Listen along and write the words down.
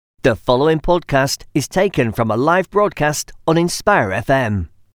The following podcast is taken from a live broadcast on Inspire FM.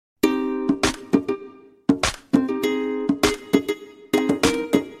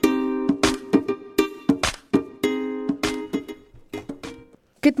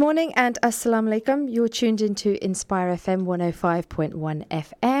 Good morning and Assalamu Alaikum. You're tuned into Inspire FM 105.1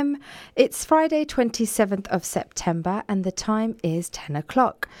 FM. It's Friday 27th of September and the time is 10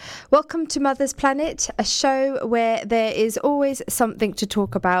 o'clock. Welcome to Mother's Planet, a show where there is always something to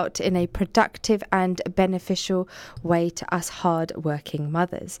talk about in a productive and beneficial way to us hard-working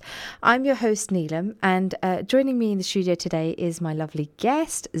mothers. I'm your host Neelam, and joining me in the studio today is my lovely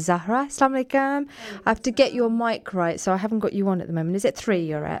guest, Zahra. Assalamu Alaikum. I have to get your mic right, so I haven't got you on at the moment. Is it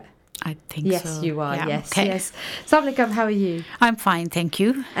 3 you're at? I think yes, so. Yes, you are. Yeah, yes, okay. yes. Assalamu alaikum, how are you? I'm fine, thank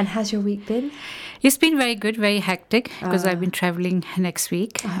you. And how's your week been? It's been very good, very hectic because I've been traveling next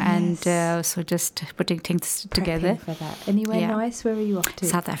week, and so just putting things together. For that. Anywhere nice? Where are you off to?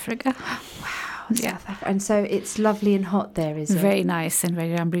 South Africa. Wow. South Africa. And so it's lovely and hot there, is it? Very nice and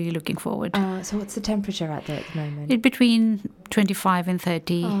I'm really looking forward. So what's the temperature out there at the moment? It's between 25 and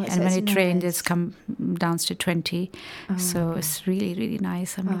 30, and when it rains, it's come down to 20. So it's really, really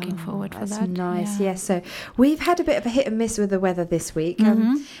nice. I'm looking forward for that. That's nice, yes. So we've had a bit of a hit and miss with the weather this week.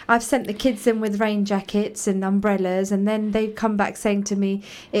 I've sent the kids in with rain jackets and umbrellas, and then they've come back saying to me,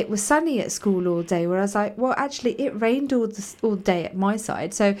 it was sunny at school all day, where I was like, well, actually, it rained all day at my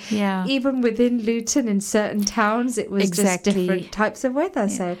side. So even within Luton, in certain towns, it was just different types of weather.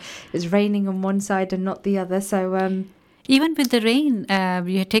 So it was raining on one side and not the other. So even with the rain,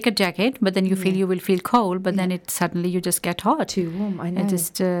 you take a jacket, but then you will feel cold, but then suddenly you just get hot. Too warm, I know. You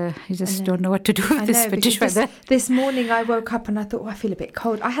just don't know what to do with this British weather. This morning I woke up and I thought, I feel a bit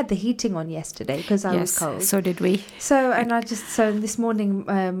cold. I had the heating on yesterday because I was cold. So did we. So this morning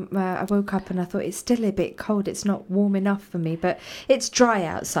I woke up and I thought it's still a bit cold. It's not warm enough for me, but it's dry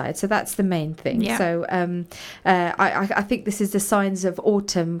outside, so that's the main thing. Yeah. So I think this is the signs of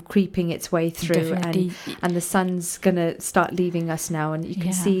autumn creeping its way through, and the sun's gonna start leaving us now, and you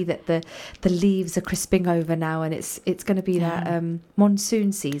can see that the leaves are crisping over now, and it's going to be that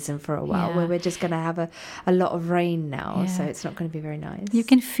monsoon season for a while where we're just going to have a lot of rain now, so it's not going to be very nice. You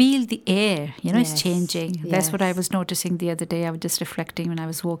can feel the air, it's changing. That's what I was noticing the other day. I was just reflecting when I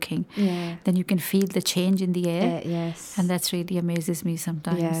was walking. Then you can feel the change in the air. And that's really amazes me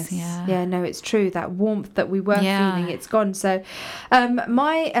sometimes. No, it's true, that warmth that we were feeling, it's gone. So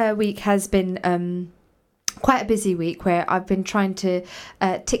my week has been quite a busy week, where I've been trying to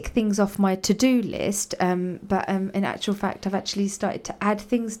tick things off my to-do list, but in actual fact I've actually started to add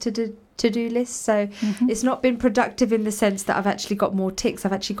things to to-do list, so it's not been productive in the sense that I've actually got more ticks.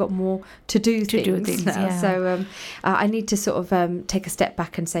 I've actually got more to-do things now. So I need to sort of take a step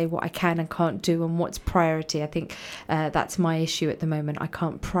back and say what I can and can't do and what's priority. I think that's my issue at the moment. I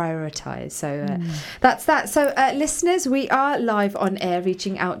can't prioritize, so that's that. So listeners, we are live on air,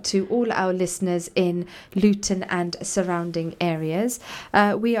 reaching out to all our listeners in Luton and surrounding areas.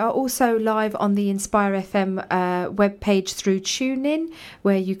 We are also live on the Inspire FM webpage through TuneIn,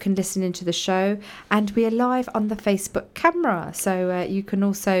 where you can listen into the show, and we are live on the Facebook camera, so you can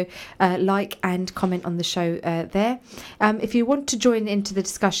also like and comment on the show there. If you want to join into the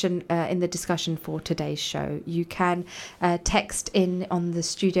discussion for today's show, you can text in on the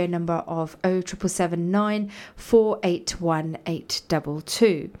studio number of 07779 481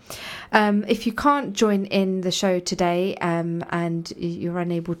 822. If you can't join in the show today and you're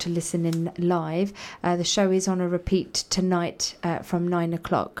unable to listen in live, the show is on a repeat tonight from 9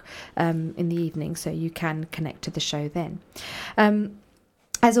 o'clock in the evening, so you can connect to the show then.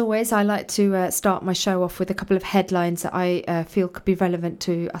 As always, I like to start my show off with a couple of headlines that I feel could be relevant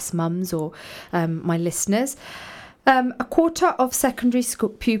to us mums or my listeners. A quarter of secondary school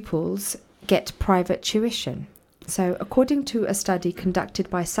pupils get private tuition. So, according to a study conducted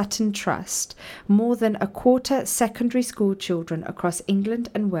by Sutton Trust, more than a quarter secondary school children across England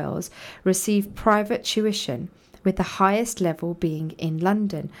and Wales receive private tuition, with the highest level being in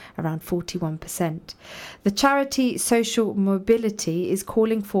London, around 41%. The charity Social Mobility is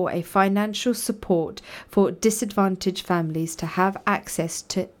calling for a financial support for disadvantaged families to have access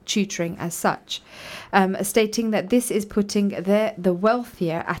to tutoring as such, stating that this is putting the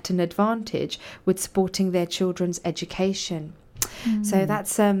wealthier at an advantage with supporting their children's education. So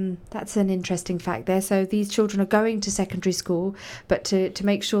that's an interesting fact there. So these children are going to secondary school, but to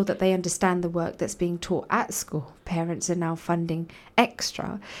make sure that they understand the work that's being taught at school, parents are now funding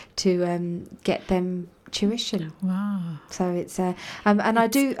extra to get them tuition. Wow. So it's and I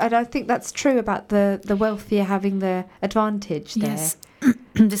think that's true about the wealthier having the advantage there. Yes.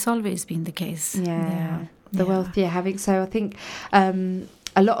 This always been the case. The wealthier having. So I think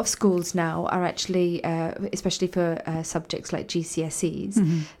a lot of schools now are actually, especially for subjects like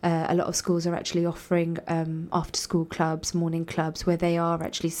GCSEs, a lot of schools are actually offering after-school clubs, morning clubs, where they are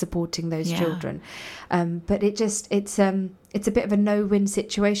actually supporting those children. But it's a bit of a no-win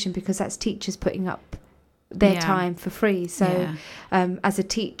situation, because that's teachers putting up their time for free. So as a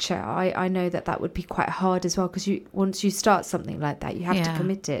teacher, I know that would be quite hard as well, because once you start something like that, you have to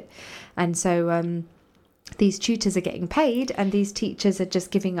commit it. And so these tutors are getting paid, and these teachers are just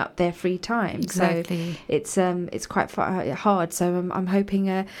giving up their free time. Exactly. So it's quite hard. So I'm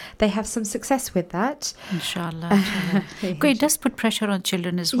hoping they have some success with that. Inshallah. It does put pressure on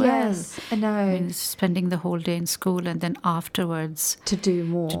children as well. Yes, I know. I mean, spending the whole day in school and then afterwards to do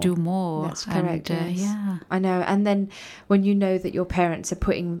more. That's correct. I know. And then when you know that your parents are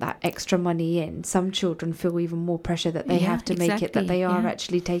putting that extra money in, some children feel even more pressure that they have to make it, that they are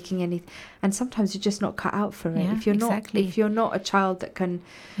actually taking anything. And sometimes you're just not cut out for it. If you're not a child that can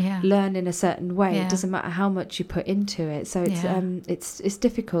learn in a certain way, it doesn't matter how much you put into it. So it's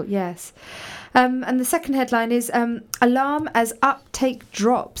difficult. Yes. And the second headline is alarm as uptake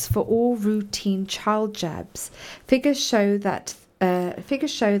drops for all routine child jabs. Figures show that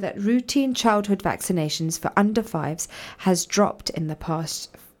routine childhood vaccinations for under 5s has dropped in the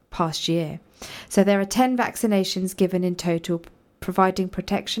past year. So there are 10 vaccinations given in total, providing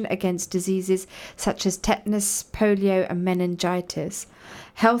protection against diseases such as tetanus, polio and meningitis.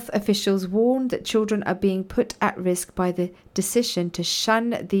 Health officials warn that children are being put at risk by the decision to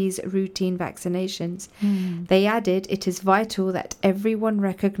shun these routine vaccinations. They added, it is vital that everyone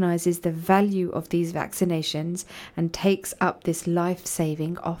recognises the value of these vaccinations and takes up this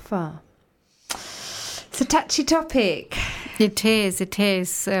life-saving offer. It's a touchy topic. It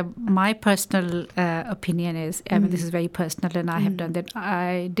is. My personal opinion is, I mean, this is very personal, and I have done that.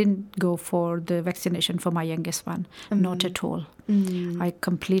 I didn't go for the vaccination for my youngest one, not at all. I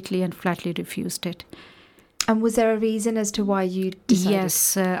completely and flatly refused it. And was there a reason as to why you decided?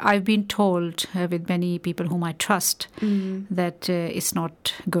 Yes, I've been told with many people whom I trust that it's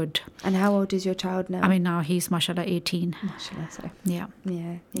not good. And how old is your child now? I mean, now he's, mashallah, 18. Mashallah, so. Yeah.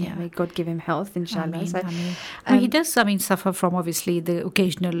 May God give him health, inshallah. I mean, he does, suffer from, obviously, the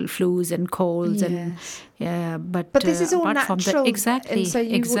occasional flus and colds. But this is all natural. Exactly. And so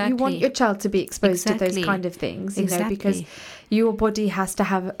you want your child to be exposed to those kind of things, you know, because your body has to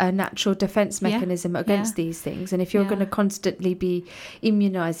have a natural defense mechanism against these things. And if you're going to constantly be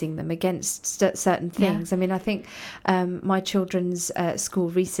immunizing them against certain things, I mean, I think my children's school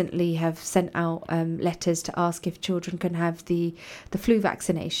recently have sent out letters to ask if children can have the flu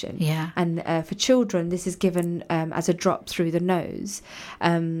vaccination. And for children, this is given as a drop through the nose.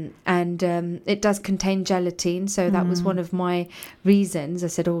 And it does contain gelatine. So that was one of my reasons. I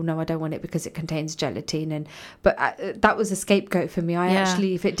said, oh, no, I don't want it because it contains gelatine. But that was a scapegoat for me. I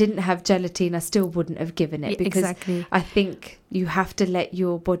actually, if it didn't have gelatine, I still wouldn't have given it, because I think you have to let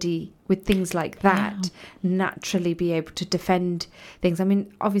your body, with things like that, naturally be able to defend things. I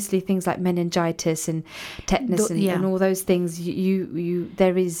mean, obviously things like meningitis and tetanus and all those things,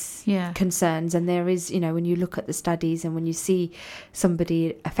 there is concerns, and there is, you know, when you look at the studies and when you see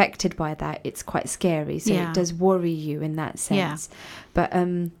somebody affected by that, it's quite scary. So it does worry you in that sense. But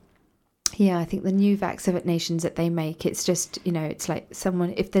I think the new vaccinations that they make, it's just, you know, it's like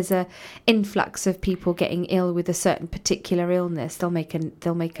if there's a influx of people getting ill with a certain particular illness, they'll make a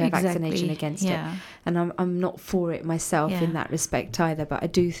vaccination against it. And I'm not for it myself in that respect either. But I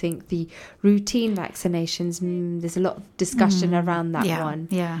do think the routine vaccinations, there's a lot of discussion around that one.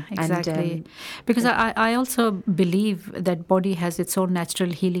 Yeah, exactly. And, because I also believe that body has its own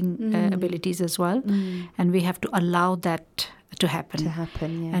natural healing abilities as well, and we have to allow that to happen.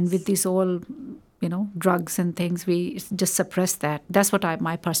 Yes. And with these all, you know, drugs and things, we just suppress that. That's what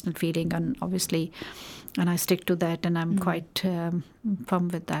my personal feeling, and obviously, and I stick to that, and I'm quite firm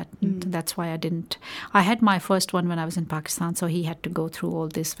with that. That's why I didn't. I had my first one when I was in Pakistan, so he had to go through all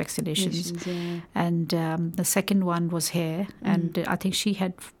these vaccinations. And the second one was here, and I think she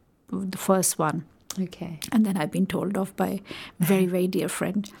had the first one. Okay. And then I've been told off by a very, very dear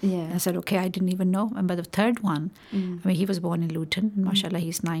friend. And I said, okay, I didn't even know. And by the third one, I mean, he was born in Luton. And mashallah,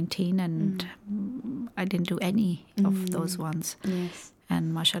 he's 19. And I didn't do any of those ones. Yes.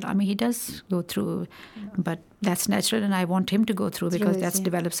 And mashallah, I mean, he does go through, but that's natural, and I want him to go through because that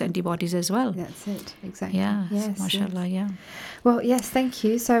develops antibodies as well. That's it, exactly. Yeah, yes, so mashallah, Well, yes, thank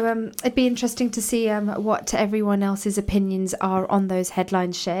you. So it'd be interesting to see what everyone else's opinions are on those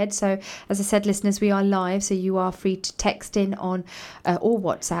headlines shared. So as I said, listeners, we are live, so you are free to text in on or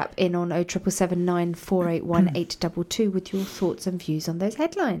WhatsApp in on 07779 481 822 with your thoughts and views on those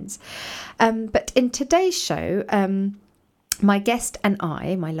headlines. But in today's show, my guest and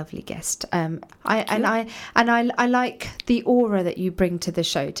I, my lovely guest, I like the aura that you bring to the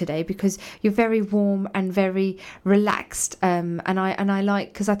show today, because you're very warm and very relaxed, and I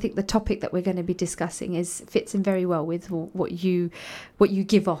like, because I think the topic that we're going to be discussing fits in very well with what you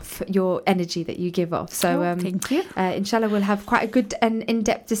give off, your energy that you give off. So thank you. Inshallah, we'll have quite a good and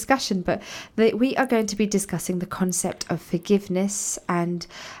in-depth discussion. But we are going to be discussing the concept of forgiveness and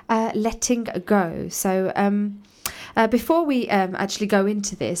letting go. So. Before we actually go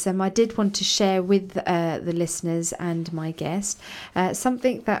into this, I did want to share with the listeners and my guest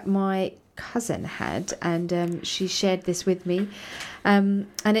something that my cousin had, and she shared this with me, and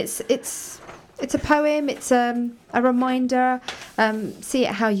it's a poem. It's a reminder. See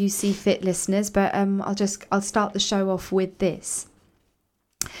it how you see fit, listeners. But I'll start the show off with this.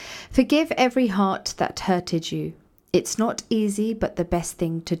 Forgive every heart that hurted you. It's not easy, but the best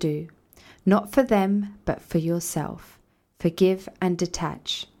thing to do. Not for them, but for yourself. Forgive and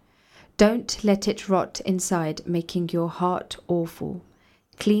detach. Don't let it rot inside, making your heart awful.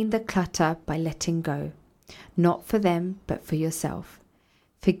 Clean the clutter by letting go. Not for them, but for yourself.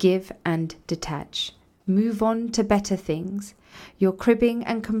 Forgive and detach. Move on to better things. Your cribbing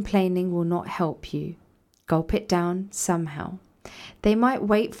and complaining will not help you. Gulp it down somehow. They might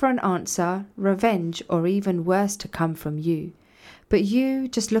wait for an answer, revenge, or even worse to come from you. But you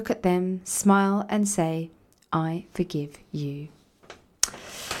just look at them, smile and say, I forgive you.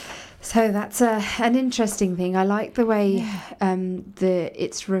 So that's an interesting thing. I like the way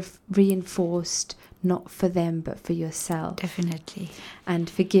it's reinforced, not for them, but for yourself. Definitely. And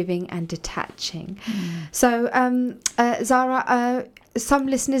forgiving and detaching. So, Zahra, some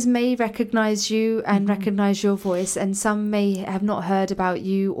listeners may recognise you and recognise your voice, and some may have not heard about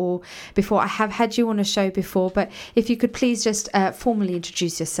you or before. I have had you on a show before, but if you could please just formally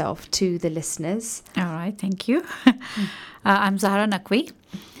introduce yourself to the listeners. All right, thank you. I'm Zahra Naqvi,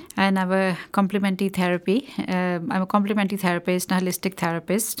 and I'm a complementary therapist, a holistic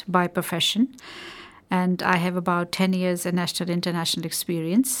therapist by profession, and I have about 10 years of national international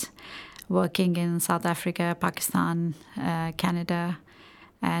experience, working in South Africa, Pakistan, Canada,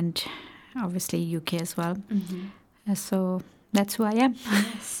 and obviously UK as well. So that's who I am.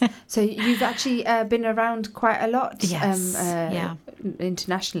 Yes. So you've actually been around quite a lot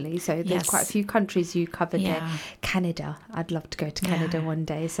internationally. So there's quite a few countries you covered there. Canada. I'd love to go to Canada one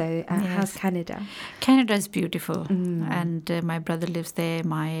day. So how's Canada? Canada is beautiful. And my brother lives there.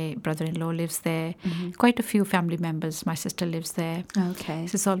 My brother-in-law lives there. Quite a few family members. My sister lives there. Okay.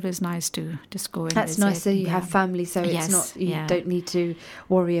 So it's always nice to just go and That's visit. nice. So you have family. So it's not, you don't need to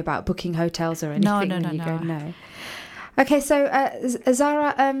worry about booking hotels or anything when you go. No. Okay, so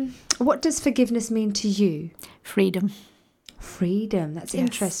Zahra, what does forgiveness mean to you? Freedom. Freedom. That's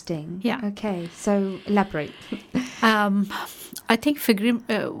interesting. Yeah. Okay, so elaborate. I think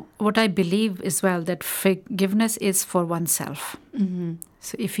what I believe as well, that forgiveness is for oneself.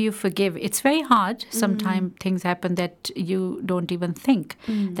 So if you forgive, it's very hard. Sometimes things happen that you don't even think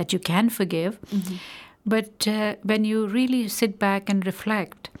that you can forgive. But when you really sit back and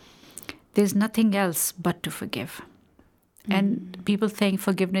reflect, there's nothing else but to forgive. And people think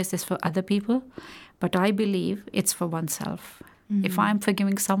forgiveness is for other people, but I believe it's for oneself. If I'm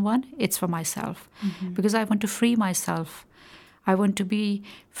forgiving someone, it's for myself, because I want to free myself. I want to be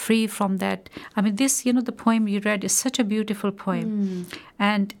free from that. I mean, this, the poem you read is such a beautiful poem,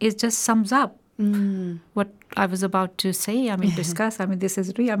 and it just sums up what I was about to say. Discuss. This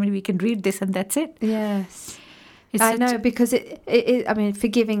is real. We can read this and that's it. Yes. I know, because it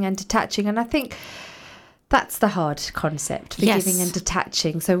forgiving and detaching, and I think that's the hard concept, forgiving and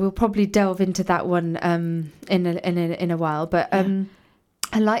detaching. So we'll probably delve into that one in a while. But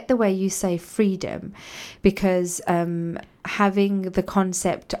I like the way you say freedom, because having the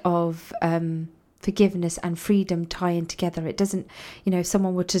concept of forgiveness and freedom tying together, it doesn't, if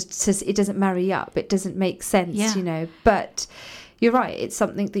someone were to say it doesn't marry up, it doesn't make sense, But you're right, it's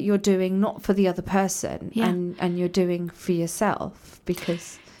something that you're doing not for the other person, and you're doing for yourself,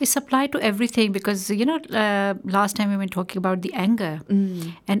 because it's applied to everything. Because last time we were talking about the anger,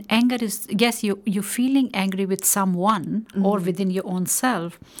 and anger is, yes, you're feeling angry with someone or within your own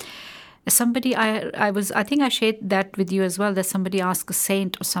self. Somebody, I think I shared that with you as well, that somebody asked a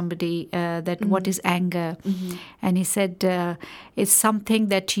saint or somebody that what is anger, and he said it's something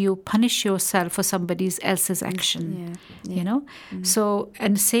that you punish yourself for somebody else's action. So,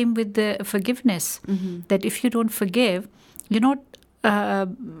 and same with the forgiveness, that if you don't forgive, you're not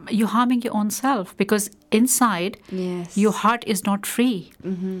you're harming your own self, because inside your heart is not free,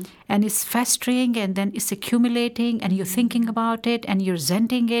 and it's festering, and then it's accumulating, and you're thinking about it, and you're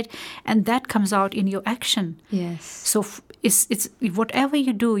resenting it, and that comes out in your action. So it's whatever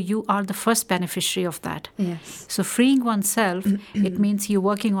you do, you are the first beneficiary of that. So freeing oneself, it means you're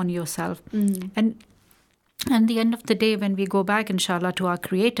working on yourself. And at the end of the day, when we go back, inshallah, to our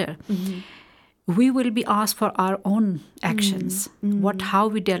Creator, we will be asked for our own actions, how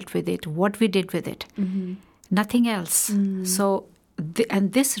we dealt with it, what we did with it, nothing else. So,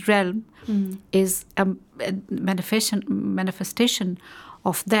 and this realm is a manifestation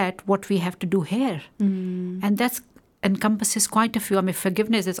of that, what we have to do here. And that's encompasses quite a few. I mean,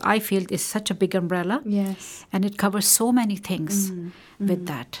 forgiveness, I feel, is such a big umbrella. And it covers so many things with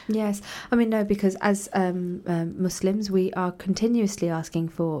that. I mean, no, because as Muslims, we are continuously asking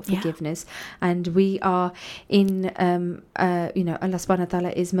for forgiveness, and we are in, Allah subhanahu wa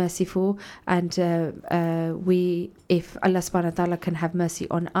ta'ala is merciful, and if Allah subhanahu wa ta'ala can have mercy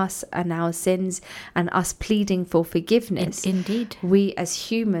on us and our sins and us pleading for forgiveness, indeed, we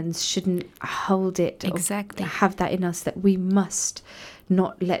as humans shouldn't hold it, exactly, have that in us, that we must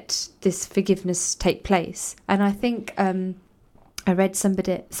not let this forgiveness take place. And I think I read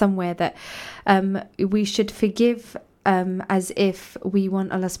somewhere that we should forgive as if we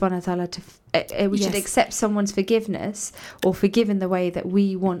want Allah subhanahu wa ta'ala to we should accept someone's forgiveness or forgive in the way that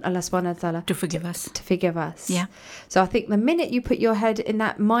we want Allah subhanahu wa ta'ala to forgive us. So I think the minute you put your head in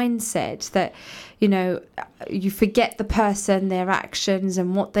that mindset that, you forget the person, their actions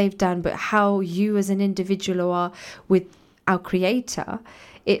and what they've done, but how you as an individual are with our Creator,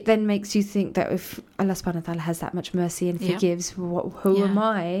 it then makes you think that if Allah subhanahu wa ta'ala has that much mercy and forgives, who am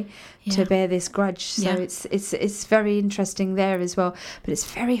I to bear this grudge? So it's very interesting there as well. But it's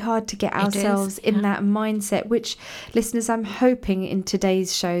very hard to get ourselves in that mindset, which, listeners, I'm hoping in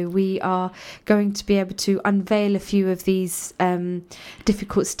today's show we are going to be able to unveil a few of these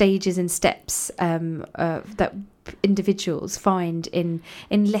difficult stages and steps that individuals find in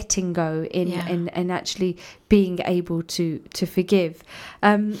letting go, in actually being able to forgive.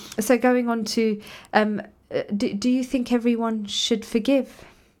 So going on to do you think everyone should forgive?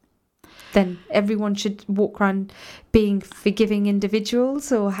 Then everyone should walk around being forgiving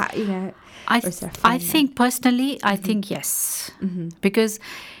individuals, or I think personally, I think yes, because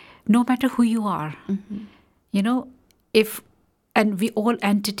no matter who you are, and we all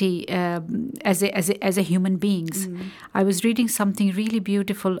entity as a human beings. I was reading something really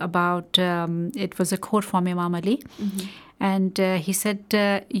beautiful about, it was a quote from Imam Ali, and he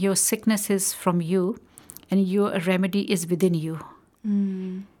said, your sickness is from you and your remedy is within you.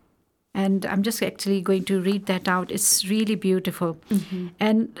 And I'm just actually going to read that out. It's really beautiful.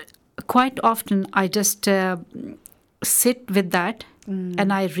 And quite often I just sit with that,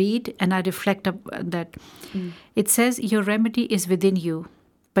 and I read and I reflect on that. It says, your remedy is within you,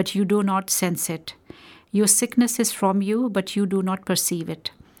 but you do not sense it. Your sickness is from you, but you do not perceive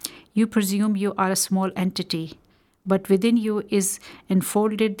it. You presume you are a small entity, but within you is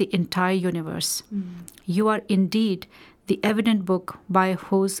enfolded the entire universe. You are indeed the evident book by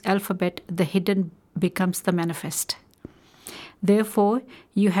whose alphabet the hidden becomes the manifest. Therefore,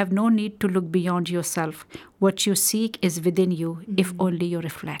 you have no need to look beyond yourself. What you seek is within you, if only you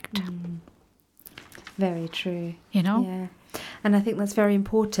reflect. Very true. Yeah. And I think that's very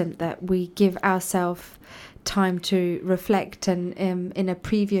important, that we give ourselves time to reflect. And in a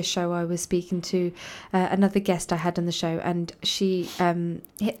previous show, I was speaking to another guest I had on the show, and she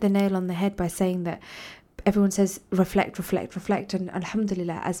hit the nail on the head by saying that everyone says reflect, and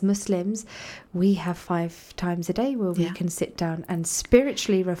alhamdulillah, as Muslims, we have 5 times a day where we can sit down and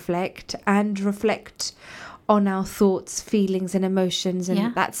spiritually reflect on our thoughts, feelings and emotions,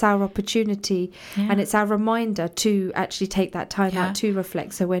 and that's our opportunity, and it's our reminder to actually take that time out to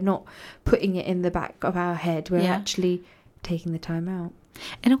reflect, so we're not putting it in the back of our head, we're actually taking the time out.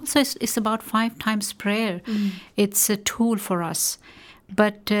 And also it's about 5 times prayer. It's a tool for us.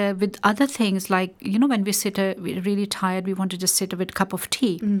 But with other things, like, when we sit, we're really tired, we want to just sit with a cup of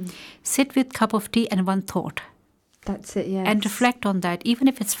tea. Sit with cup of tea and one thought. That's it, yes. And reflect on that, even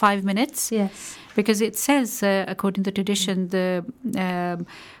if it's 5 minutes. Yes. Because it says, according to tradition, the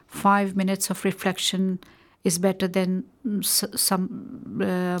 5 minutes of reflection is better than some...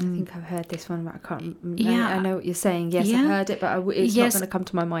 I think I've heard this one, but I can't... I know what you're saying. Yes, I've heard it, but it's not going to come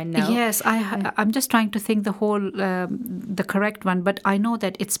to my mind now. Yes, I'm just trying to think the whole, the correct one, but I know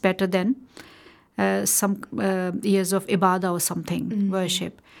that it's better than some years of ibadah or something,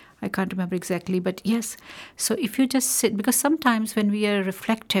 worship. I can't remember exactly, but yes. So if you just sit, because sometimes when we are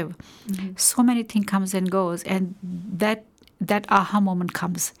reflective, so many things comes and goes, and that aha moment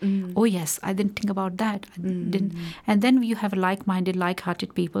comes. Oh yes, I didn't think about that. I didn't. And then you have like-minded,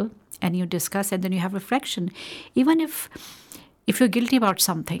 like-hearted people, and you discuss, and then you have reflection. Even if you're guilty about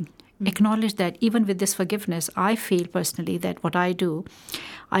something, acknowledge that. Even with this forgiveness, I feel personally that what I do,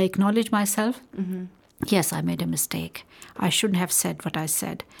 I acknowledge myself. Yes, I made a mistake. I shouldn't have said what I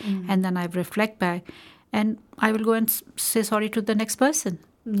said. And then I reflect back, and I will go and say sorry to the next person.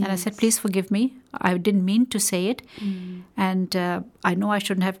 And I said, please forgive me. I didn't mean to say it. And I know I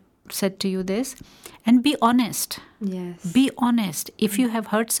shouldn't have said to you this. And be honest. Yes. Be honest. If you have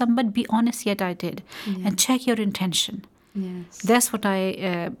hurt somebody, be honest, yet I did. And check your intention. Yes. That's what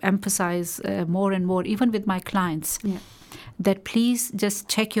I emphasize more and more, even with my clients. That please just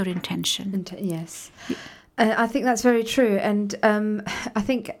check your intention. Yes. I think that's very true. And I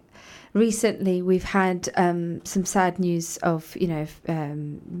think recently we've had some sad news of,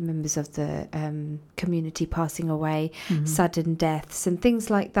 members of the community passing away, sudden deaths and things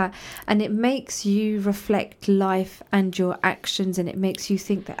like that. And it makes you reflect life and your actions, and it makes you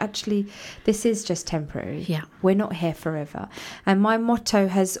think that actually this is just temporary. Yeah. We're not here forever. And my motto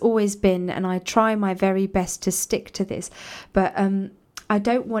has always been, and I try my very best to stick to this, but I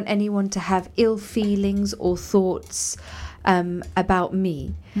don't want anyone to have ill feelings or thoughts about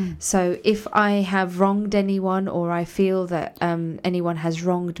me. So if I have wronged anyone, or I feel that anyone has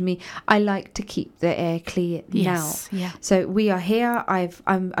wronged me, I like to keep the air clear now. So we are here. I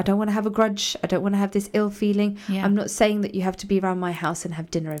don't want to have a grudge. I don't want to have this ill feeling. I'm not saying that you have to be around my house and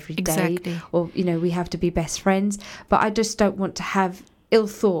have dinner every day, or we have to be best friends, but I just don't want to have ill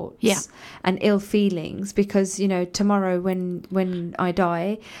thoughts and ill feelings, because tomorrow when I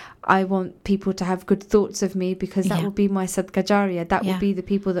die, I want people to have good thoughts of me, because that will be my sadqa jariyah. That will be the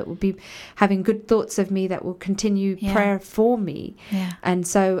people that will be having good thoughts of me, that will continue prayer for me. And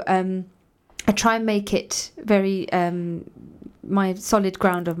so I try and make it very my solid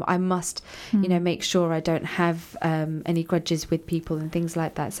ground of I must make sure I don't have any grudges with people and things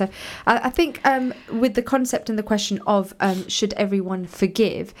like that. So I think with the concept and the question of should everyone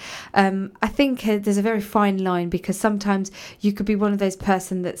forgive, I think there's a very fine line, because sometimes you could be one of those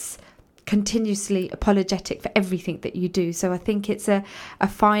person that's continuously apologetic for everything that you do. So I think it's a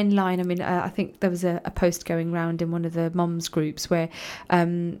fine line. I mean, I think there was a post going around in one of the mums groups where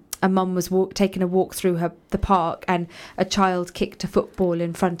a mum was taking a walk through the park, and a child kicked a football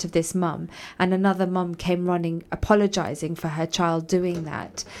in front of this mum, and another mum came running apologising for her child doing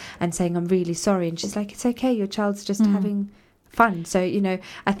that and saying, I'm really sorry. And she's like, it's okay, your child's just having fun. So I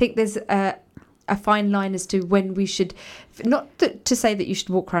think there's a fine line as to when we should, not to say that you should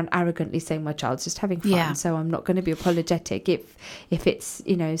walk around arrogantly saying my child's just having fun, so I'm not going to be apologetic if it's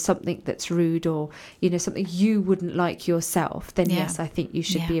something that's rude, or something you wouldn't like yourself, then yes, I think you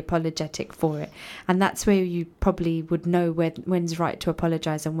should be apologetic for it. And that's where you probably would know when's right to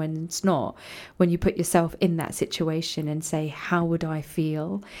apologize and when's not, when you put yourself in that situation and say, how would I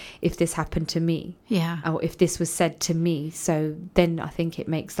feel if this happened to me, or if this was said to me? So then I think it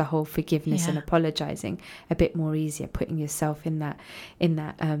makes the whole forgiveness and apologizing a bit more easier, putting yourself in that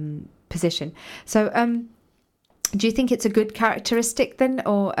position. So do you think it's a good characteristic then,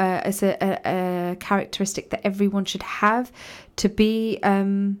 or is it a characteristic that everyone should have to be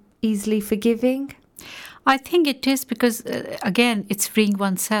easily forgiving? I think it is, because again, it's freeing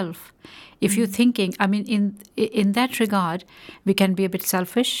oneself. If you're thinking, I mean, in that regard, we can be a bit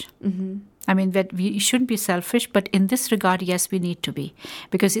selfish. I mean, that we shouldn't be selfish, but in this regard, yes, we need to be,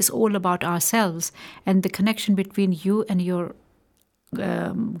 because it's all about ourselves and the connection between you and your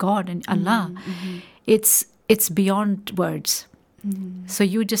God and Allah. It's beyond words. So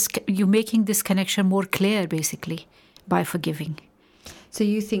you're making this connection more clear, basically, by forgiving. So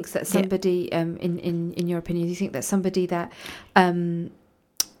you think that somebody, in your opinion, you think that somebody that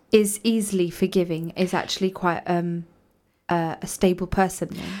is easily forgiving is actually quite a stable person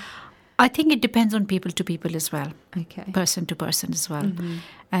then? I think it depends on people to people as well, person to person as well.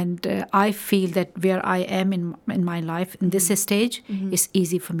 And I feel that where I am in my life, in this stage, it's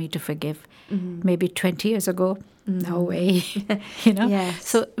easy for me to forgive. Maybe 20 years ago, no way, Yes.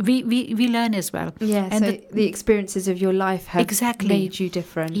 So we learn as well. Yeah, and so the experiences of your life have made you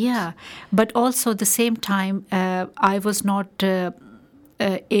different. Yeah, but also at the same time, I was not I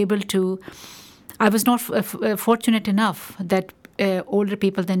was not fortunate enough that older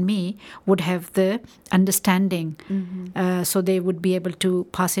people than me would have the understanding, so they would be able to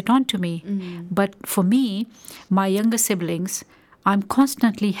pass it on to me. But for me, my younger siblings, I'm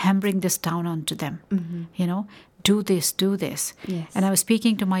constantly hammering this down onto them. do this. Yes. And I was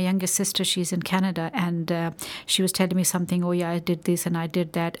speaking to my youngest sister, she's in Canada, and she was telling me something, oh yeah, I did this and I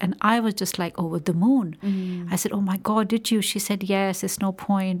did that. And I was just like over the moon. I said, oh my God, did you? She said, yes, it's no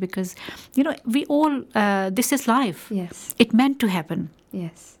point because, we all, this is life. Yes. It meant to happen.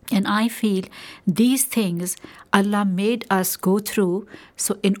 Yes. And I feel these things Allah made us go through,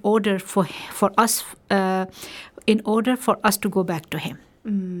 so in order for us to go back to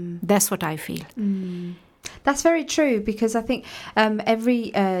Him. That's what I feel. That's very true, because I think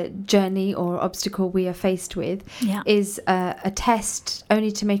every journey or obstacle we are faced with is a test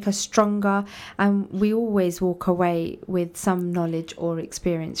only to make us stronger, and we always walk away with some knowledge or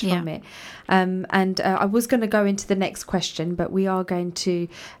experience from it. And I was going to go into the next question, but we are going to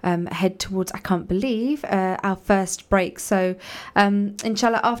head towards, I can't believe, our first break. So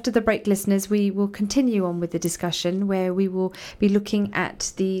inshallah, after the break, listeners, we will continue on with the discussion where we will be looking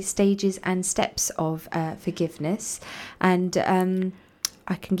at the stages and steps of forgiveness, and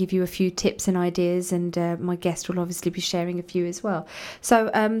I can give you a few tips and ideas, and my guest will obviously be sharing a few as well. So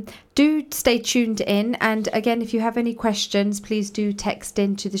do stay tuned in, and again, if you have any questions, please do text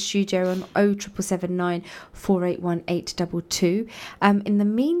into the studio on 07779 481 822. In the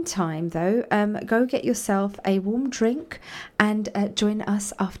meantime, though, go get yourself a warm drink and join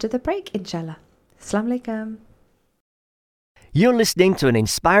us after the break, inshallah. Assalamu alaikum. You're listening to an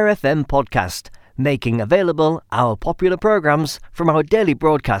Inspire FM podcast, making available our popular programs from our daily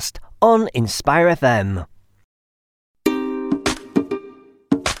broadcast on Inspire FM.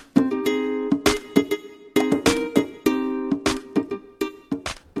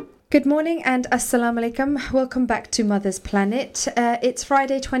 Good morning and assalamu alaikum. Welcome back to Mother's Planet. It's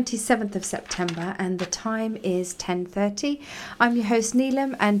Friday 27th of September and the time is 10:30. I'm your host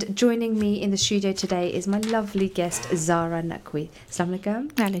Neelam, and joining me in the studio today is my lovely guest Zara Naqvi. Assalamu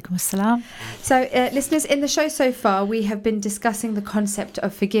alaikum. Alaikum assalam. So listeners, in the show so far we have been discussing the concept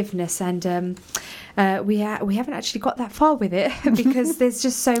of forgiveness, and we haven't actually got that far with it because there's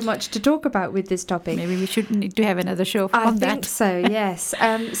just so much to talk about with this topic. Maybe we should need to have another show on that. I think so, yes.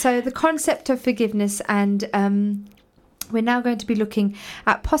 So the concept of forgiveness, and we're now going to be looking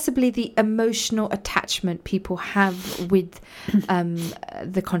at possibly the emotional attachment people have with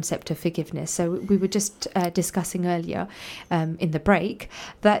the concept of forgiveness. So we were just discussing earlier in the break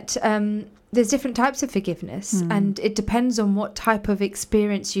that there's different types of forgiveness, and it depends on what type of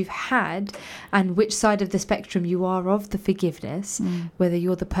experience you've had and which side of the spectrum you are of the forgiveness, whether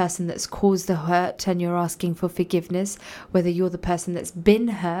you're the person that's caused the hurt and you're asking for forgiveness, whether you're the person that's been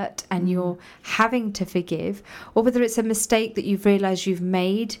hurt and you're having to forgive, or whether it's a mistake that you've realized you've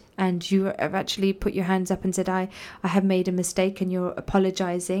made and you have actually put your hands up and said, I have made a mistake, and you're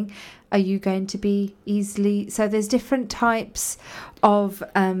apologizing. Are you going to be easily... So there's different types of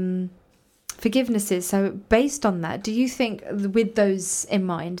forgivenesses. So based on that, do you think, with those in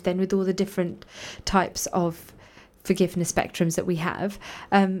mind, then with all the different types of forgiveness spectrums that we have,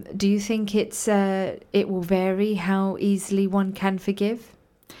 do you think it will vary how easily one can forgive?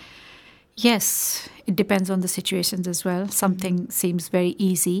 Yes, it depends on the situations as well. Something seems very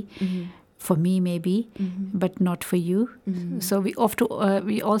easy for me maybe, but not for you. So we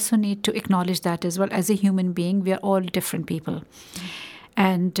also need to acknowledge that as well. As a human being, we are all different people.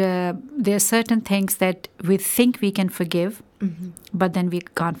 And there are certain things that we think we can forgive, but then we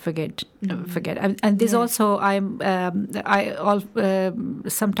can't forget. And there's also, I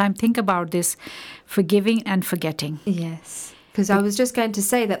sometimes think about this, forgiving and forgetting. Yes. Because I was just going to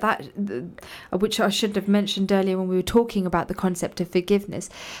say that which I should have mentioned earlier when we were talking about the concept of forgiveness,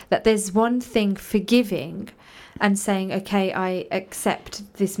 that there's one thing forgiving and saying, okay, I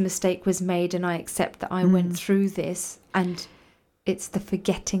accept this mistake was made and I accept that I went through this, and it's the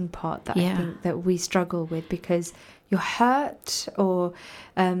forgetting part that I think that we struggle with, because you're hurt, or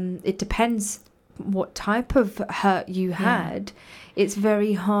it depends what type of hurt you had. It's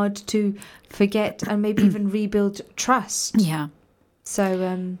very hard to forget and maybe even rebuild trust. Yeah.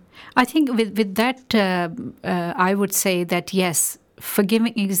 So I think with that, I would say that yes,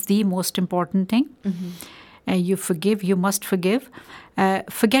 forgiving is the most important thing. You forgive, you must forgive.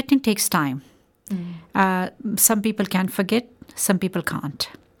 Forgetting takes time. Some people can forget, some people can't.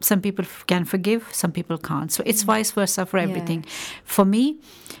 Some people can forgive, some people can't. So it's vice versa for everything. For me,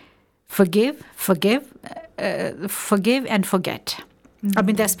 forgive and forget. I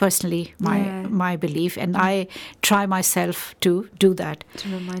mean, that's personally my belief, and I try myself to do that. To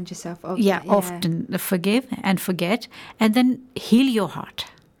remind yourself of that. Often forgive and forget, and then heal your heart.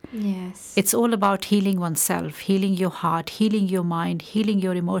 Yes. It's all about healing oneself, healing your heart, healing your mind, healing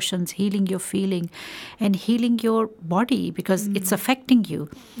your emotions, healing your feeling, and healing your body, because it's affecting you.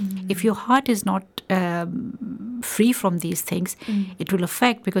 If your heart is not free from these things, it will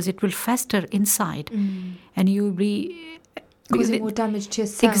affect, because it will fester inside, and you will be causing more damage to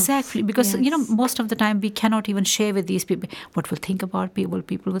yourself. Exactly, because most of the time we cannot even share with these people what will think about people.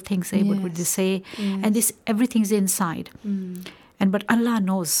 People will think, say, what would they say, and this everything's inside. But Allah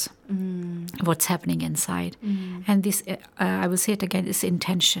knows what's happening inside, and this I will say it again: is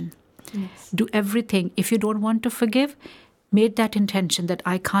intention. Yes. Do everything. If you don't want to forgive, make that intention that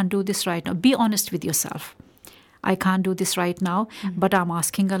I can't do this right now. Be honest with yourself. I can't do this right now, but I'm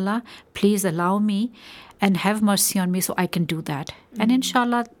asking Allah, please allow me and have mercy on me so I can do that. And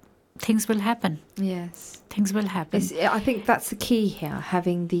inshallah, things will happen. Yes. Things will happen. I think that's the key here,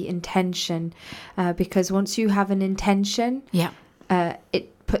 having the intention, because once you have an intention,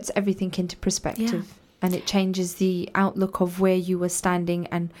 it puts everything into perspective. Yeah. And it changes the outlook of where you were standing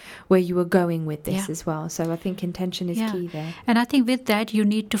and where you were going with this as well. So I think intention is key there. And I think with that, you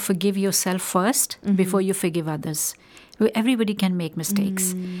need to forgive yourself first before you forgive others. Everybody can make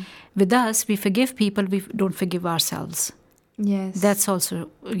mistakes. With us, we forgive people, we don't forgive ourselves. Yes. That's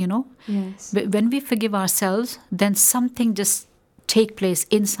also, Yes. But when we forgive ourselves, then something just take place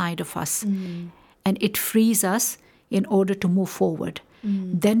inside of us. And it frees us in order to move forward.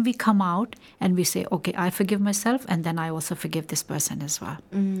 Then we come out and we say, okay, I forgive myself, and then I also forgive this person as well.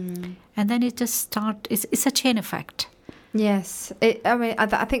 And then it just starts, it's a chain effect. Yes.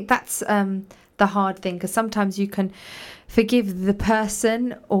 I think that's the hard thing, because sometimes you can forgive the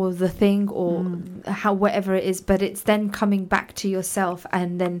person or the thing or whatever it is, but it's then coming back to yourself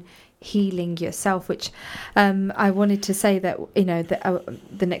and then healing yourself, which I wanted to say that,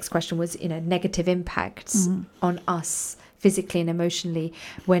 the next question was, negative impacts on us physically and emotionally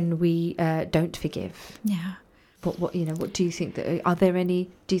when we don't forgive. Yeah. What do you think that are there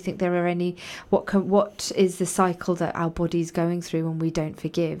any? Do you think there are any? What is the cycle that our body's going through when we don't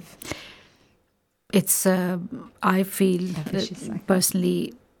forgive? It's I feel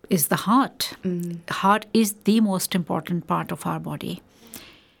personally is the heart. Heart is the most important part of our body.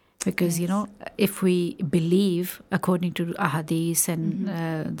 Because, if we believe, according to ahadith and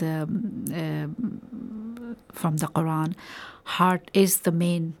from the Quran, heart is the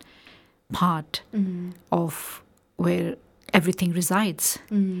main part of where everything resides.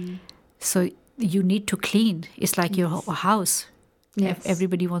 So you need to clean. It's like your house. Yes. If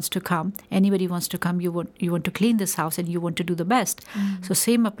everybody wants to come, anybody wants to come, you want to clean this house and you want to do the best. So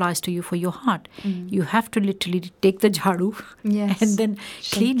same applies to you for your heart. You have to literally take the jharu and then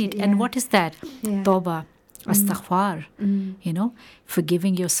clean it. And what is that? Tawbah, astaghfar,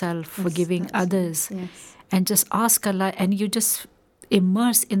 forgiving yourself, forgiving others. Yes. And just ask Allah, and you just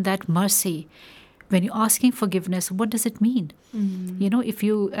immerse in that mercy. When you're asking forgiveness, what does it mean? If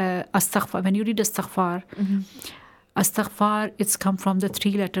you astaghfar, when you read astaghfar, astaghfar, it's come from the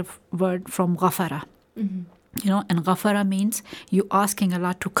 3-letter word from ghafara. And ghafara means you asking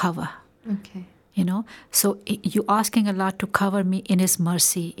Allah to cover. Okay. So you asking Allah to cover me in His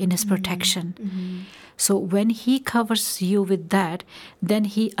mercy, in His protection. So when He covers you with that, then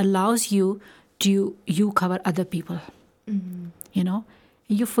He allows you to cover other people.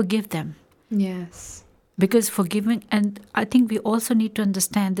 You forgive them. Yes. Because forgiving, and I think we also need to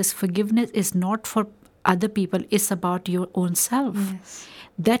understand this forgiveness is not for other people, it's about your own self. Yes.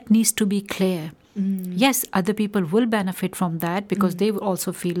 That needs to be clear. Yes, other people will benefit from that because they will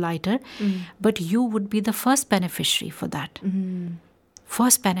also feel lighter, but you would be the first beneficiary for that.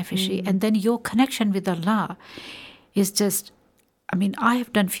 First beneficiary. And then your connection with Allah is just, I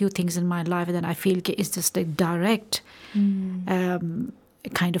have done few things in my life and then I feel it's just a direct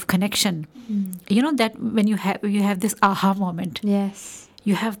kind of connection. That when you have this aha moment. Yes.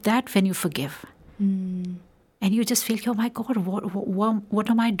 You have that when you forgive. And you just feel, oh my God, what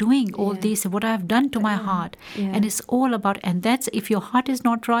am I doing? All this, what I have done to my heart. And it's all about, and that's, if your heart is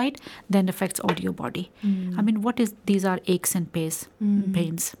not right, then affects all your body. These are aches and pains.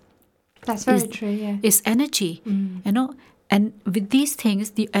 That's very true, yeah. It's energy, and with these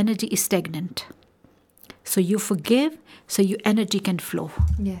things, the energy is stagnant. So you forgive, so your energy can flow.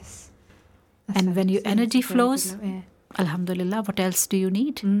 Yes. And when your energy flows, alhamdulillah, what else do you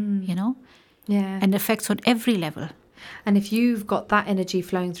need? Yeah. And affects on every level. And if you've got that energy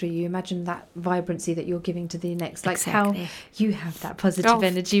flowing through you, imagine that vibrancy that you're giving to the next. Like how you have that positive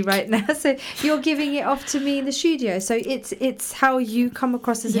energy right now. So you're giving it off to me in the studio. So it's how you come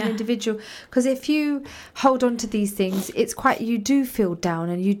across as an individual. Because if you hold on to these things, it's quite, you do feel down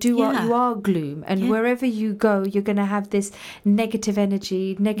and you are gloom. And wherever you go, you're going to have this negative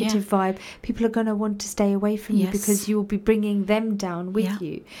energy, negative vibe. People are going to want to stay away from you because you'll be bringing them down with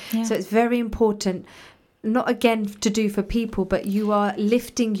you. Yeah. So it's very important again to do for people, but you are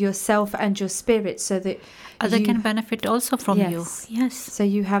lifting yourself and your spirit so that other can benefit also from you. Yes. So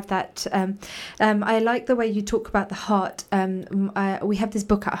you have that. I like the way you talk about the heart. We have this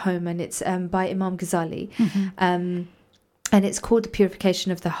book at home, and it's by Imam Ghazali, and it's called The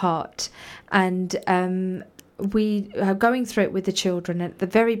Purification of the Heart. And we are going through it with the children. At the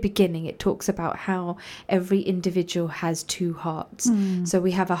very beginning, it talks about how every individual has two hearts. So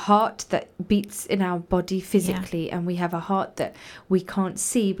we have a heart that beats in our body physically, and we have a heart that we can't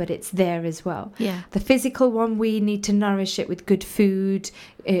see, but it's there as well. The physical one, we need to nourish it with good food,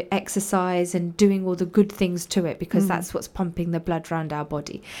 exercise, and doing all the good things to it, because that's what's pumping the blood around our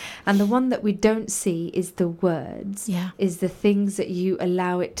body. And the one that we don't see is the words, is the things that you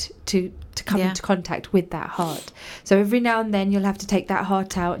allow it to come into contact with that heart. So every now and then you'll have to take that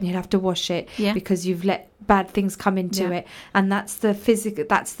heart out, and you'll have to wash it because you've let bad things come into it. And that's the physical,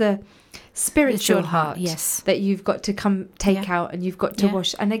 that's the spiritual heart that you've got to take out, and you've got to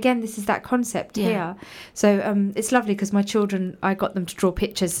wash. And again, this is that concept here. So it's lovely, because my children, I got them to draw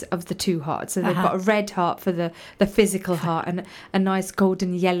pictures of the two hearts. So they've got a red heart for the physical heart, and a nice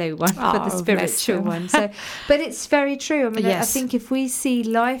golden yellow one for the spiritual one. So, but it's very true. I mean, I think if we see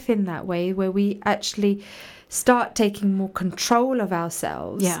life in that way, where we actually start taking more control of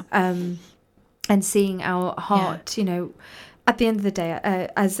ourselves, and seeing our heart, you know, at the end of the day,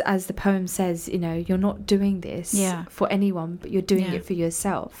 as the poem says, you know, you're not doing this for anyone, but you're doing it for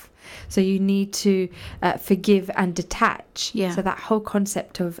yourself. So you need to forgive and detach. So that whole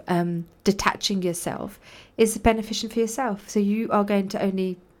concept of detaching yourself is beneficial for yourself. So you are going to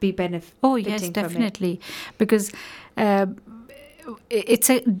only be benefiting. Oh yes, definitely, because it's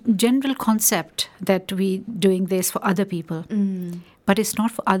a general concept that we doing this for other people, but it's not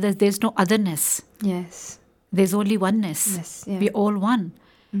for others. There's no otherness. There's only oneness. We're all one.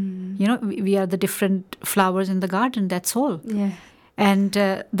 You know, we are the different flowers in the garden. That's all. And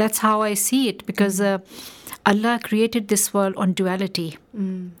that's how I see it, because Allah created this world on duality.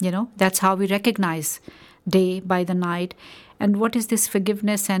 You know, that's how we recognize day by the night. And what is this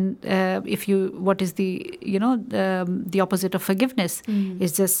forgiveness? And what is the, you know, the opposite of forgiveness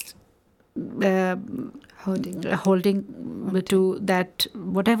is just holding to that,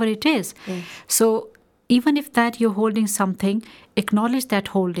 whatever it is. So even if that you're holding something, acknowledge that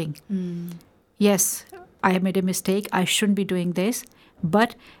holding. Yes, I have made a mistake. I shouldn't be doing this.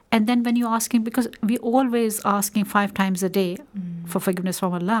 And then when you're asking, because we always asking 5 times a day for forgiveness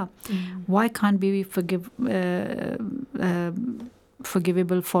from Allah, why can't we be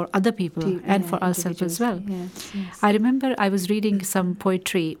forgivable for other people and for ourselves as well? I remember I was reading some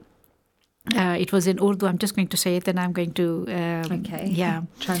poetry. It was in Urdu. I'm just going to say it, and I'm going to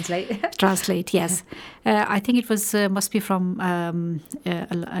translate. Yes, I think it was must be from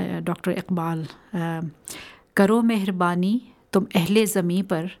Dr. Iqbal. Karo meherbani tum ahle zameen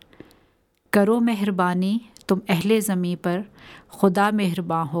par, karo meherbani tum ahle zameen par, Khuda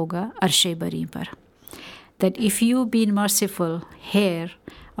meherban hoga arshe bari par. That if you've been merciful here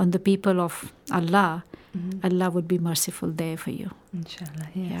on the people of Allah, Allah would be merciful there for you. Inshallah,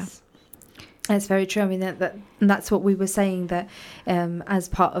 yes. That's very true. I mean, that's what we were saying, that as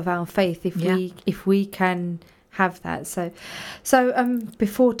part of our faith, if we can have that. So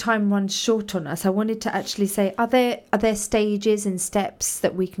before time runs short on us, I wanted to actually say, are there stages and steps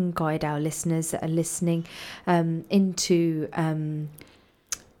that we can guide our listeners that are listening into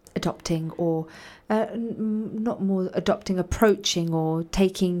adopting, or not more adopting, approaching or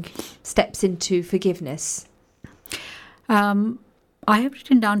taking steps into forgiveness? I have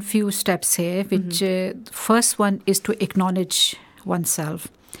written down few steps here, which first one is to acknowledge oneself.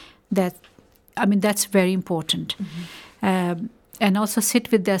 That's very important. And also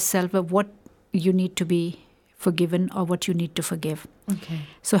sit with yourself of what you need to be forgiven or what you need to forgive.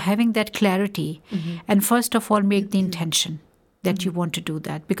 So having that clarity, and first of all, make the intention that you want to do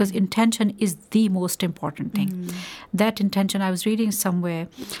that, because intention is the most important thing. That intention, I was reading somewhere,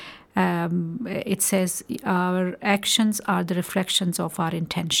 it says our actions are the reflections of our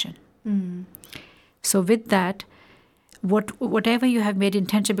intention. So with that, whatever you have made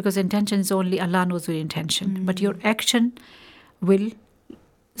intention, because intention is only Allah knows your intention, but your action will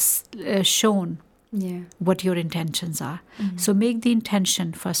shown what your intentions are. So make the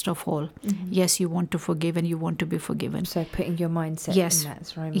intention first of all. Yes, you want to forgive and you want to be forgiven. So putting your mindset in that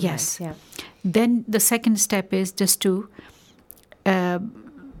is right. Yes. Then the second step is just to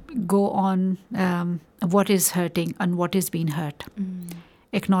go on what is hurting and what is being hurt.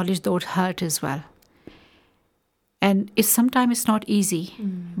 Acknowledge those hurt as well. And sometimes it's not easy,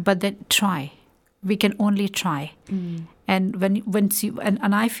 but then try. We can only try. And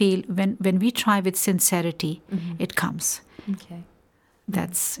and I feel when we try with sincerity, it comes. Okay.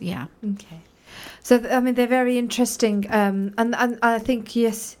 That's, yeah. Okay. So, they're very interesting. And I think,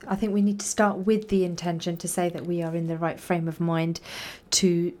 yes, I think we need to start with the intention to say that we are in the right frame of mind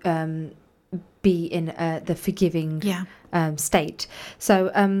to be in the forgiving state. So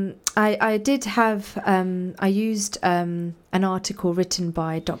I did have, I used an article written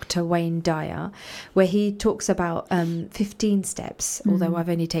by Dr. Wayne Dyer, where he talks about 15 steps, although I've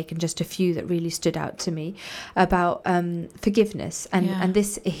only taken just a few that really stood out to me, about forgiveness. And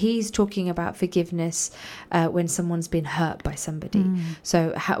this, he's talking about forgiveness when someone's been hurt by somebody.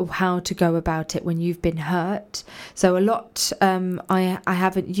 So how to go about it when you've been hurt. So a lot I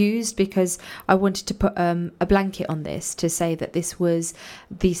haven't used, because I wanted to put a blanket on this to say that this was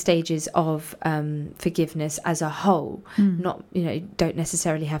the stages of forgiveness as a whole. Not, don't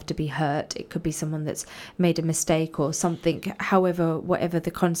necessarily have to be hurt. It could be someone that's made a mistake or something, whatever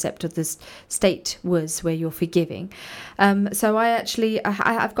the concept of this state was where you're forgiving. So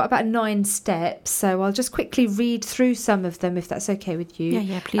I've got about 9 steps. So I'll just quickly read through some of them, if that's okay with you.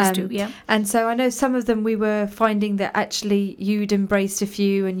 Yeah, please do. Yeah. And so I know some of them we were finding that actually you'd embraced a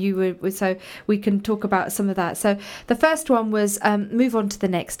few, and you were, so we can talk about some of that. So the first one was move on to the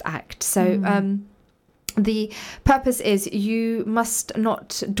next act. So the purpose is you must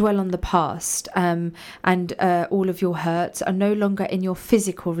not dwell on the past, and all of your hurts are no longer in your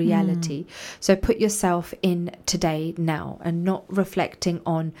physical reality. So put yourself in today, now, and not reflecting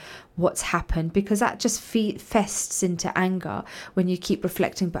on what's happened, because that just fests into anger when you keep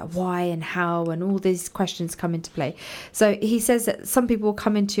reflecting about why and how, and all these questions come into play. So he says that some people will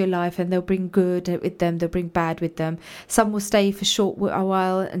come into your life and they'll bring good with them, they'll bring bad with them. Some will stay for a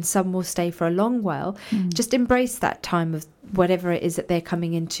while, and some will stay for a long while. Just embrace that time of whatever it is that they're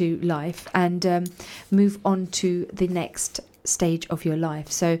coming into life, and move on to the next stage of your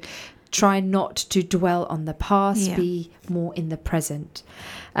life. So try not to dwell on the past, be more in the present.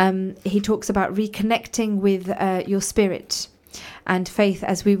 He talks about reconnecting with your spirit and faith.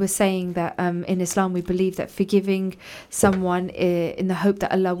 As we were saying, that in Islam we believe that forgiving someone in the hope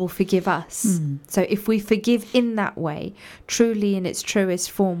that Allah will forgive us. So if we forgive in that way, truly in its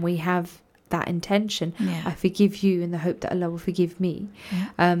truest form, we have that intention. I forgive you in the hope that Allah will forgive me.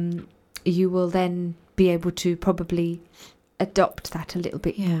 You will then be able to probably adopt that a little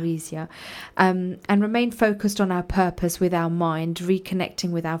bit more easier, and remain focused on our purpose with our mind, reconnecting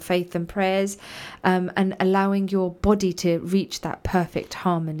with our faith and prayers, and allowing your body to reach that perfect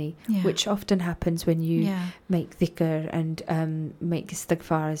harmony, which often happens when you make dhikr and make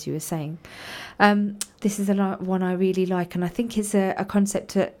istighfar, as you were saying. This is one I really like, and I think it's a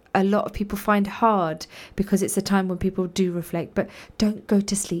concept that a lot of people find hard, because it's a time when people do reflect, but don't go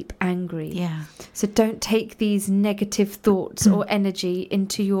to sleep angry. So don't take these negative thoughts or energy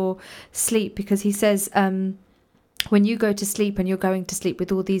into your sleep, because he says when you go to sleep and you're going to sleep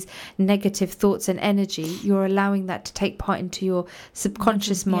with all these negative thoughts and energy, you're allowing that to take part into your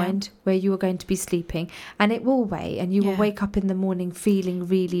subconscious mind, where you are going to be sleeping, and it will weigh, and you will wake up in the morning feeling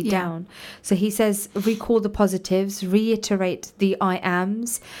really down. So he says, recall the positives, reiterate the I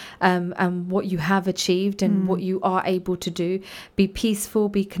ams, and what you have achieved and what you are able to do. Be peaceful,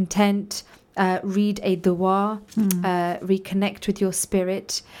 be content. Read a dua, reconnect with your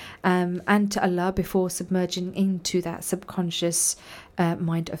spirit and to Allah before submerging into that subconscious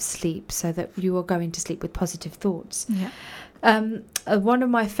mind of sleep, so that you are going to sleep with positive thoughts. One of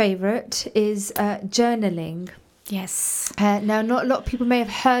my favourite is journaling. Yes. Now, not a lot of people may have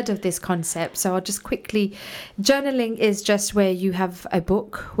heard of this concept, so I'll just quickly... Journaling is just where you have a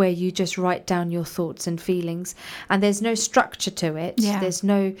book where you just write down your thoughts and feelings, and there's no structure to it. There's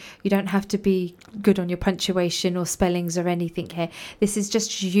no... You don't have to be good on your punctuation or spellings or anything here. This is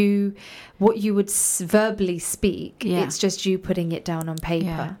just you, what you would verbally speak. It's just you putting it down on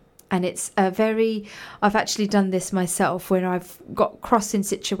paper. And it's I've actually done this myself when I've got cross in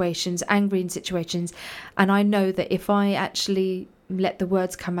situations, angry in situations, and I know that if I actually let the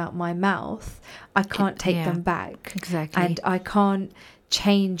words come out my mouth, I can't take them back. Exactly. And I can't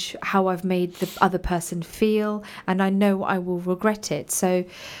change how I've made the other person feel, and I know I will regret it. So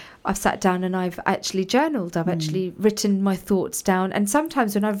I've sat down and I've actually journaled. I've actually written my thoughts down. And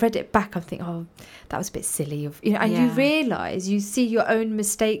sometimes when I've read it back, I think, oh, that was a bit silly. And you realise, you see your own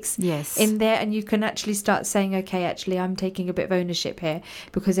mistakes in there, and you can actually start saying, okay, actually, I'm taking a bit of ownership here,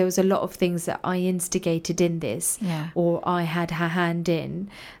 because there was a lot of things that I instigated in this, or I had a hand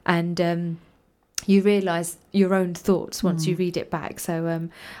in. And you realise your own thoughts once you read it back. So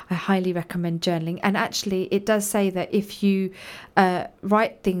I highly recommend journaling. And actually, it does say that if you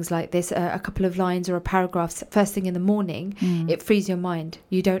write things like this, a couple of lines or a paragraph first thing in the morning, it frees your mind.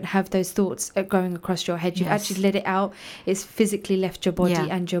 You don't have those thoughts going across your head. You actually let it out. It's physically left your body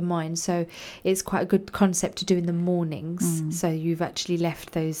and your mind. So it's quite a good concept to do in the mornings. So you've actually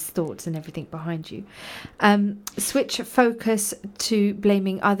left those thoughts and everything behind you. Switch focus to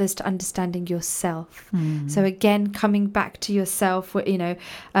blaming others to understanding yourself. So again, coming back to yourself,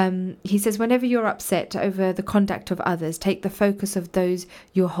 he says, whenever you're upset over the conduct of others, take the focus of those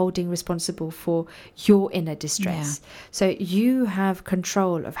you're holding responsible for your inner distress. So you have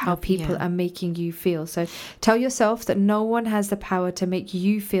control of how people are making you feel. So tell yourself that no one has the power to make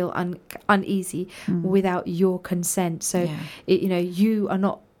you feel uneasy without your consent. So, you are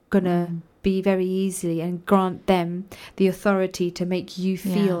not going to be very easily and grant them the authority to make you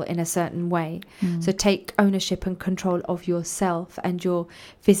feel in a certain way. So take ownership and control of yourself and your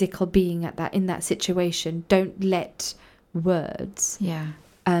physical being in that situation. Don't let words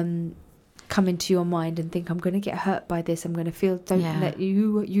come into your mind and think, I'm going to get hurt by this, I'm going to feel. Don't let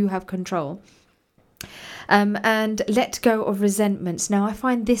you have control. And let go of resentments. Now, I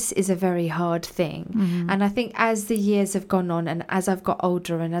find this is a very hard thing. And I think as the years have gone on and as I've got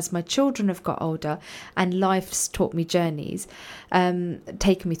older and as my children have got older and life's taught me journeys,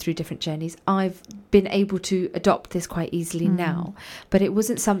 taken me through different journeys, I've been able to adopt this quite easily now. But it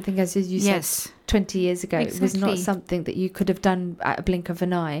wasn't something, as you said, 20 years ago. Exactly. It was not something that you could have done at a blink of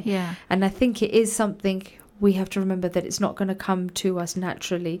an eye. And I think it is something we have to remember that it's not going to come to us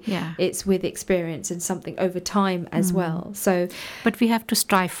naturally. It's with experience and something over time as well. So, but we have to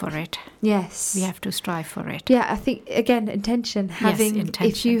strive for it. Yes, we have to strive for it. I think again, intention.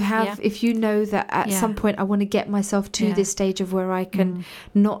 If you know that at some point I want to get myself to this stage of where I can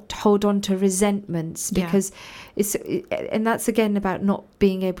not hold on to resentments, because and that's again about not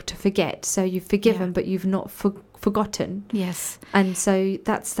being able to forget. So you've forgiven, but you've not forgotten. Yes, and so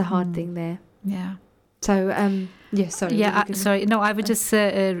that's the hard thing there. So, sorry. No, I was just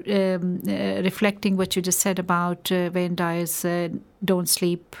reflecting what you just said about Wayne Dyer's don't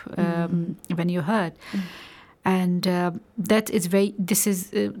sleep when you're hurt. And this is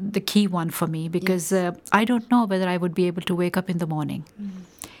the key one for me, because I don't know whether I would be able to wake up in the morning.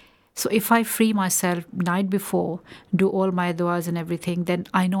 So if I free myself night before, do all my du'as and everything, then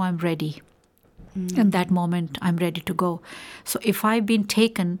I know I'm ready. And that moment I'm ready to go. So if I've been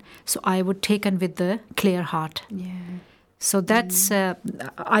taken, so I would taken with the clear heart. So that's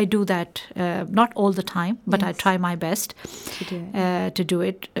I do that not all the time, but I try my best to do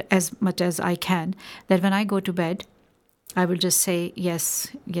it as much as I can. That when I go to bed, I will just say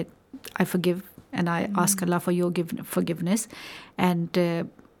I forgive, and I ask Allah for your forgiveness, and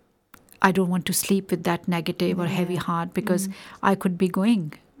I don't want to sleep with that negative or heavy heart, because I could be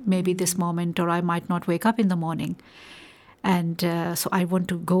going maybe this moment, or I might not wake up in the morning. And so I want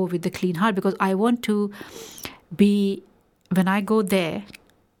to go with the clean heart, because I want to be, when I go there,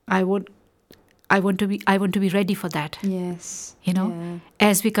 I want to be ready for that. Yes.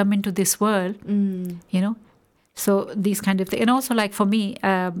 As we come into this world, so these kind of things. And also, like for me,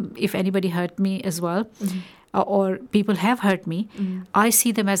 if anybody hurt me as well, or people have hurt me, I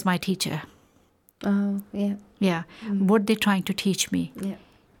see them as my teacher. Oh, yeah. Yeah. What they're trying to teach me. Yeah.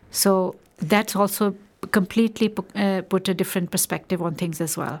 So that's also completely put a different perspective on things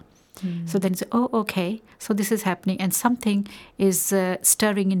as well. So then it's, okay, so this is happening and something is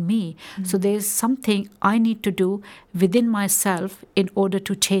stirring in me. So there's something I need to do within myself in order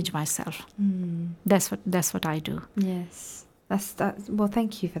to change myself. That's what I do. Yes. Well,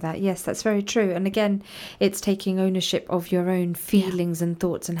 thank you for that. Yes, that's very true. And again, it's taking ownership of your own feelings and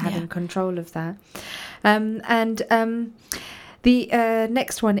thoughts and having control of that. The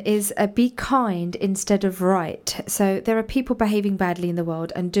next one is be kind instead of right. So there are people behaving badly in the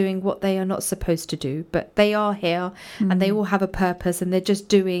world and doing what they are not supposed to do, but they are here and they all have a purpose and they're just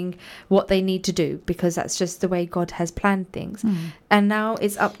doing what they need to do because that's just the way God has planned things. And now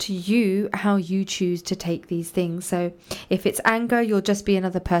it's up to you how you choose to take these things. So if it's anger, you'll just be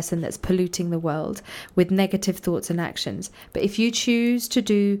another person that's polluting the world with negative thoughts and actions. But if you choose to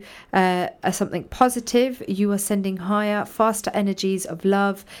do something positive, you are sending higher, faster energies of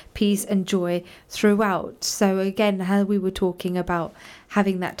love, peace and joy throughout. So again, how we were talking about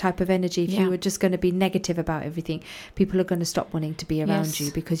having that type of energy, if you were just going to be negative about everything, people are going to stop wanting to be around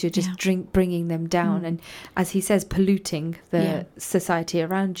you because you're just bringing them down and, as he says, polluting the society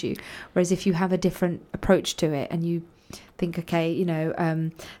around you. Whereas if you have a different approach to it and you think, okay,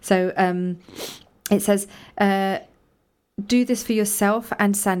 it says do this for yourself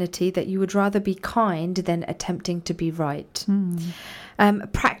and sanity, that you would rather be kind than attempting to be right.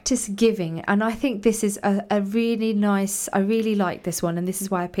 Practice giving. And I think this is a really nice, I really like this one. And this is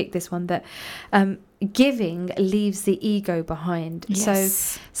why I picked this one, that giving leaves the ego behind. Yes.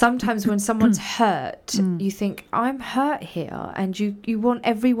 So sometimes when someone's hurt, you think, I'm hurt here. And you want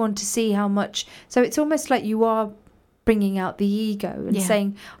everyone to see how much. So it's almost like you are bringing out the ego and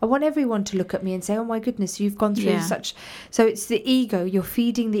saying, I want everyone to look at me and say, oh my goodness, you've gone through such. So it's the ego. You're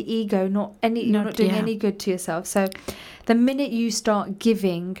feeding the ego, you're not doing any good to yourself. So the minute you start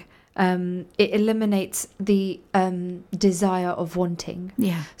giving, it eliminates the desire of wanting.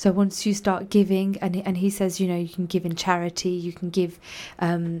 Yeah. So once you start giving, and he says, you can give in charity, you can give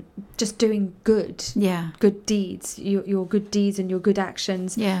just doing good. Yeah. Good deeds. Your good deeds and your good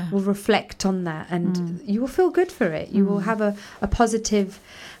actions will reflect on that, and you will feel good for it. You will have a positive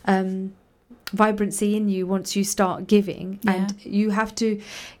vibrancy in you once you start giving. And you have to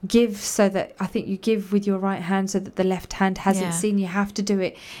give so that, I think you give with your right hand so that the left hand hasn't seen. You have to do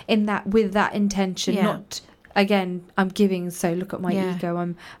it with that intention, not again, I'm giving, so look at my ego,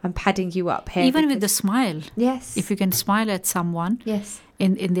 I'm padding you up here. Even with the smile. Yes. If you can smile at someone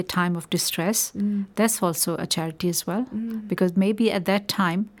in the time of distress, that's also a charity as well. Because maybe at that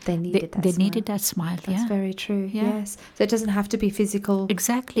time they needed that smile. That's very true. Yes. So it doesn't have to be physical.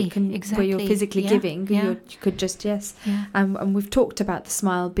 Exactly. Where you're physically giving. You could just and we've talked about the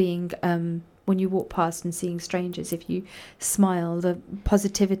smile being when you walk past and seeing strangers, if you smile, the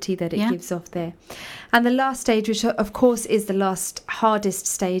positivity that it gives off there. And the last stage, which of course is the hardest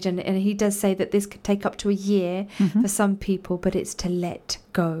stage, and he does say that this could take up to a year for some people, but it's to let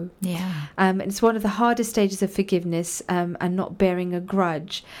go. It's one of the hardest stages of forgiveness, and not bearing a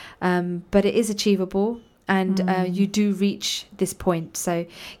grudge, but it is achievable. And you do reach this point. So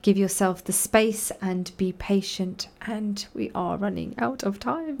give yourself the space and be patient. And we are running out of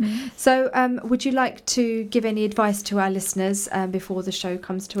time. So would you like to give any advice to our listeners before the show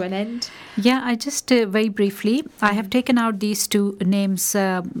comes to an end? Yeah, I just very briefly, I have taken out these two names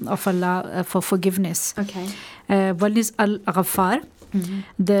of Allah for forgiveness. Okay. One is Al-Ghaffar,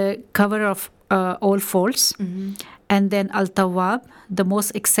 the cover of all faults. And then Al-Tawwab, the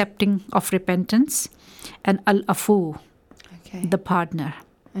most accepting of repentance. And Al-Afu, the partner.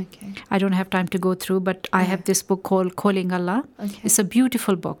 Okay. I don't have time to go through, but I have this book called Calling Allah. Okay. It's a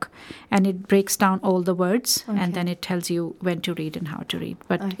beautiful book, and it breaks down all the words, and then it tells you when to read and how to read.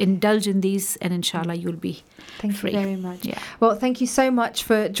 But indulge in these, and inshallah, you'll be free. Thank you very much. Yeah. Well, thank you so much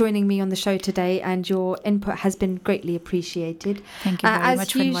for joining me on the show today, and your input has been greatly appreciated. Thank you very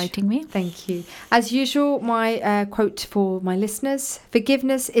much for inviting me. Thank you. As usual, my quote for my listeners: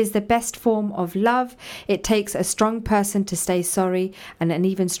 forgiveness is the best form of love. It takes a strong person to stay sorry, and an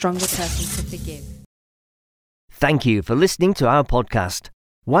even stronger person to forgive. Thank you for listening to our podcast.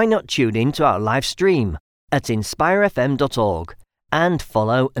 Why not tune in to our live stream at inspirefm.org and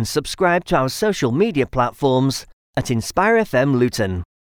follow and subscribe to our social media platforms at Inspire FM Luton.